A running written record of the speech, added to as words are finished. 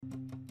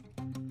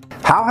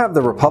How have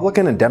the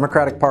Republican and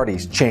Democratic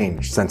parties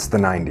changed since the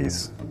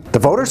 90s? The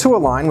voters who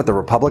align with the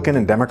Republican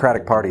and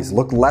Democratic parties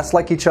look less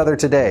like each other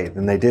today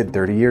than they did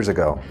 30 years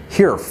ago.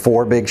 Here are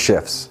 4 big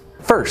shifts.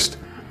 First,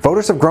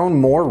 voters have grown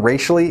more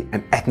racially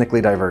and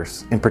ethnically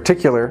diverse. In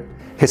particular,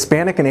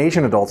 Hispanic and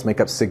Asian adults make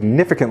up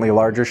significantly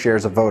larger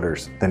shares of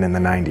voters than in the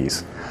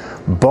 90s.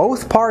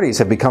 Both parties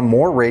have become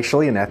more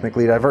racially and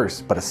ethnically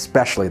diverse, but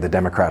especially the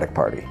Democratic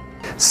Party.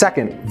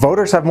 Second,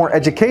 voters have more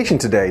education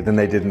today than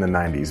they did in the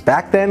 90s.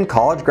 Back then,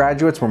 college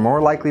graduates were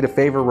more likely to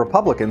favor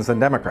Republicans than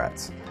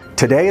Democrats.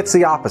 Today, it's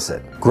the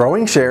opposite.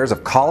 Growing shares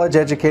of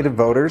college-educated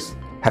voters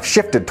have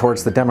shifted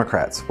towards the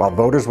Democrats, while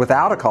voters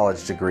without a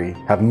college degree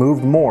have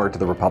moved more to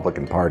the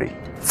Republican Party.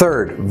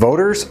 Third,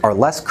 voters are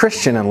less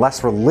Christian and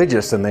less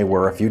religious than they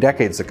were a few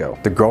decades ago.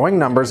 The growing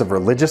numbers of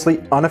religiously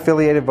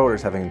unaffiliated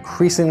voters have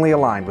increasingly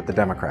aligned with the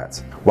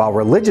Democrats, while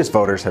religious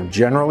voters have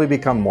generally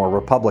become more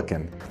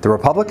Republican. The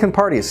Republican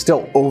Party is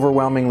still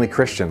overwhelmingly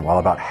Christian, while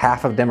about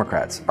half of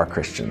Democrats are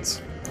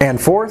Christians.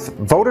 And fourth,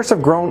 voters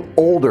have grown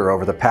older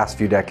over the past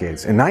few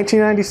decades. In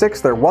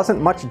 1996, there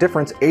wasn't much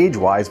difference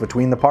age-wise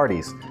between the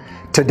parties.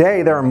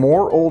 Today, there are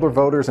more older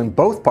voters in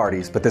both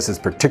parties, but this is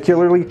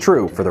particularly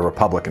true for the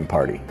Republican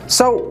Party.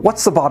 So,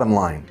 what's the bottom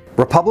line?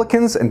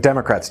 Republicans and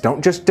Democrats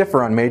don't just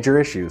differ on major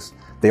issues,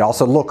 they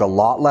also look a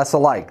lot less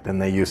alike than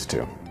they used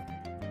to.